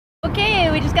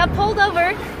just got pulled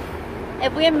over.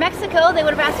 If we were in Mexico, they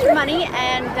would have asked for money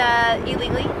and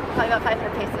illegally, probably about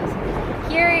 500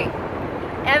 pesos. Here,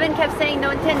 Evan kept saying no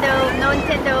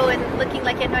Nintendo, and looking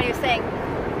like he had no idea what he was saying.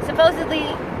 Supposedly,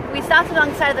 we stopped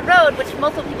along the side of the road, which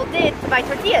multiple people did, to buy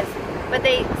tortillas. But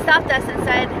they stopped us and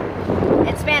said,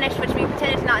 in Spanish, which we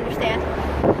pretended to not understand,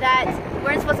 that we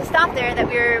weren't supposed to stop there, that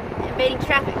we were invading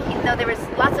traffic, even though there was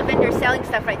lots of vendors selling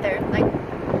stuff right there, like,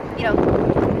 you know,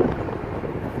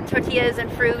 tortillas and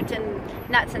fruit and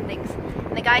nuts and things.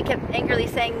 And the guy kept angrily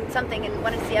saying something and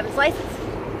wanted to see Evan's license.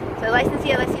 So license,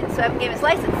 so Evan gave his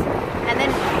license. And then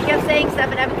he kept saying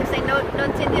stuff and Evan kept saying, no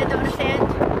entiendo, don't understand.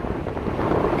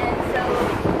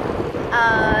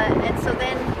 And so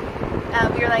then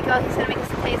we were like, oh, he's gonna make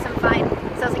us pay some fine.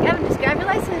 So I was like, Evan, just grab your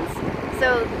license.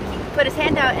 So he put his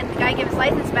hand out and the guy gave his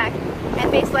license back.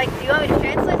 And Faith's like, do you want me to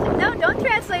translate? Like, no, don't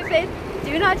translate, Faith.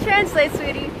 Do not translate,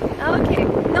 sweetie. Okay.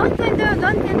 No entiendo.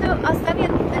 Oh, está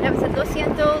bien. And Evan said, lo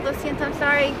siento, I'm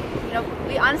sorry. You know,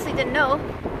 we honestly didn't know.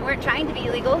 We weren't trying to be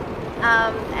illegal.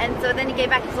 And so then he gave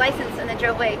back his license and then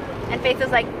drove away. And Faith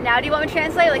was like, now do you want me to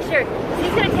translate? Like, sure. So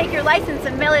he's gonna take your license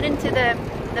and mail it into the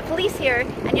police here,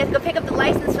 and you have to go pick up the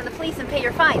license from the police and pay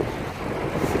your fine.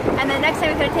 And then next time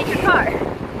he's gonna take your car.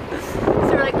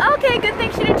 So we're like, okay, good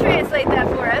thing she didn't translate that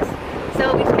for us.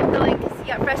 So we just kept going because he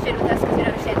got frustrated with us because we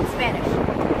don't understand Spanish.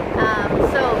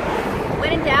 So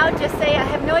when in doubt, just say, I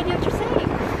have no idea what you're saying.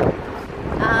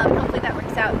 Hopefully that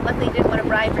works out. Luckily he didn't want to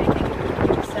bribe or anything.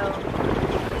 So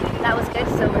that was good.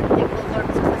 So we're thankful Lord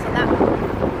was with us on that one.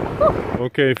 Whew.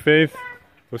 Okay, Faith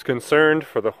was concerned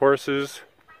for the horses,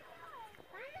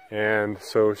 and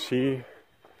so she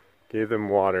gave them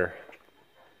water.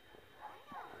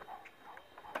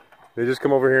 They just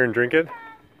come over here and drink it?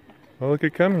 Oh, look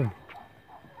at coming.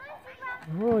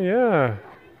 Oh, yeah.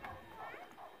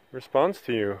 Responds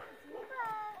to you.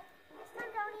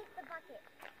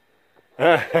 He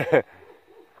tries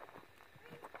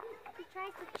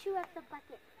to chew up the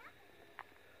bucket.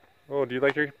 Oh, do you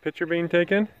like your picture being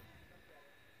taken?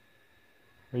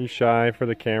 Are you shy for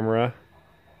the camera?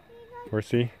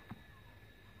 Horsey?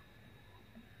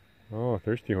 Oh,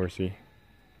 thirsty horsey.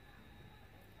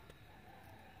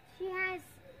 She has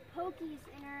pokies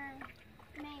in her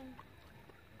mane.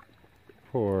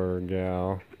 Poor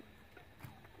gal.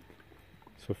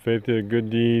 So Faith did a good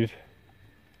deed,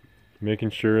 making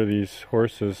sure these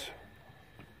horses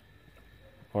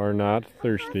are not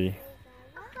thirsty.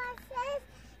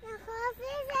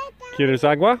 ¿Quieres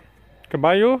agua,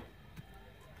 caballo?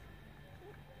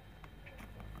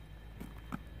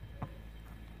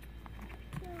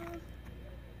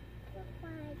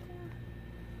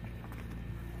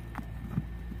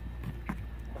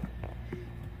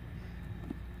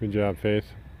 Good job, Faith.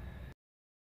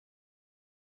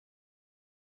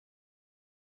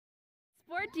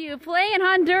 Sport do you play in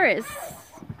Honduras?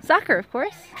 Soccer, of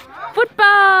course.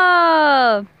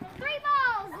 Football! 3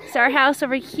 balls! It's our house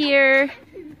over here.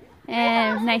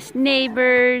 And nice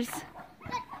neighbors.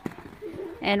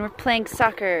 And we're playing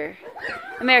soccer.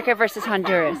 America versus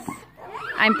Honduras.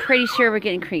 I'm pretty sure we're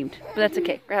getting creamed, but that's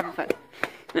okay. We're having fun.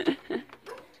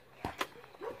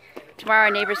 Tomorrow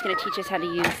our neighbor's going to teach us how to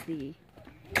use the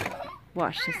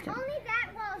wash system. Only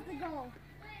that ball's the goal.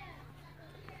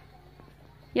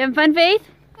 You having fun, Faith?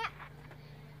 Yeah.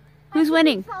 Who's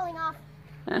winning? Falling off.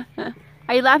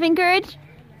 Are you laughing, Courage?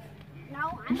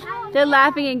 No, I'm not. They're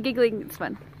laughing and giggling. It's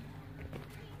fun.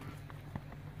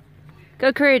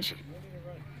 Go, Courage.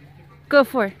 Go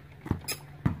for it.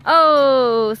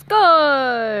 Oh,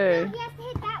 score! He has to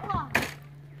hit that wall.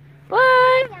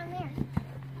 What? Down there.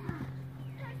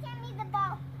 Send me the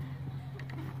ball.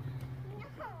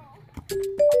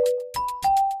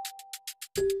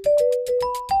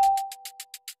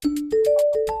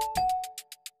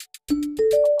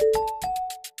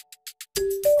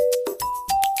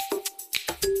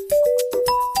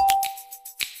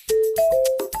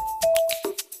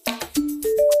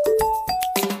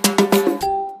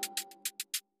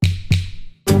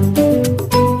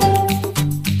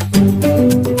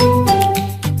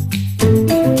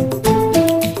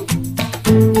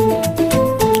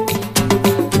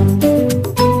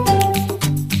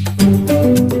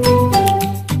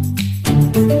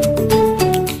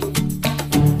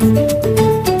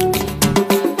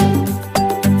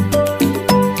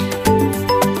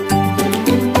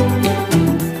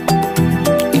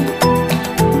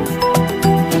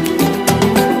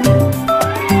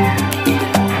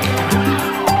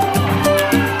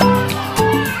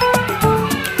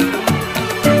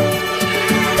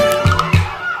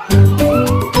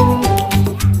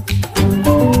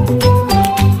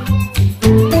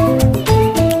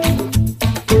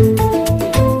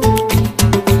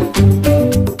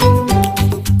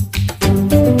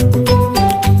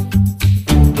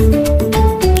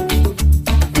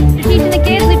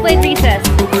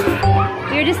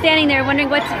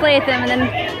 play with him, and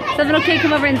then some little kid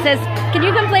come over and says, "Can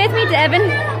you come play with me?" to Evan.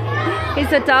 He's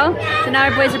so tall. So now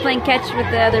our boys are playing catch with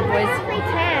the other boys. Play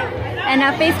tag. And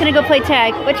now Faith's gonna go play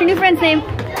tag. What's your new friend's name?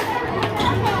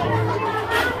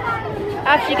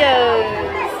 Off she goes.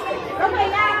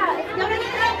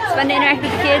 It's fun to interact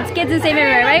with the kids. Kids are the same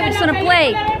everywhere, right? We just want to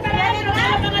play.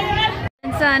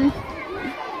 And son,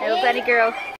 little daddy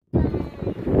girl.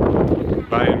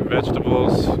 Buying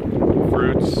vegetables,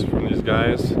 fruits from these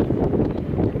guys.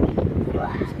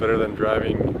 It's better than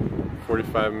driving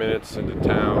 45 minutes into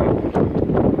town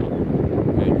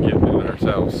and getting it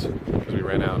ourselves because we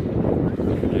ran out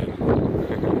again.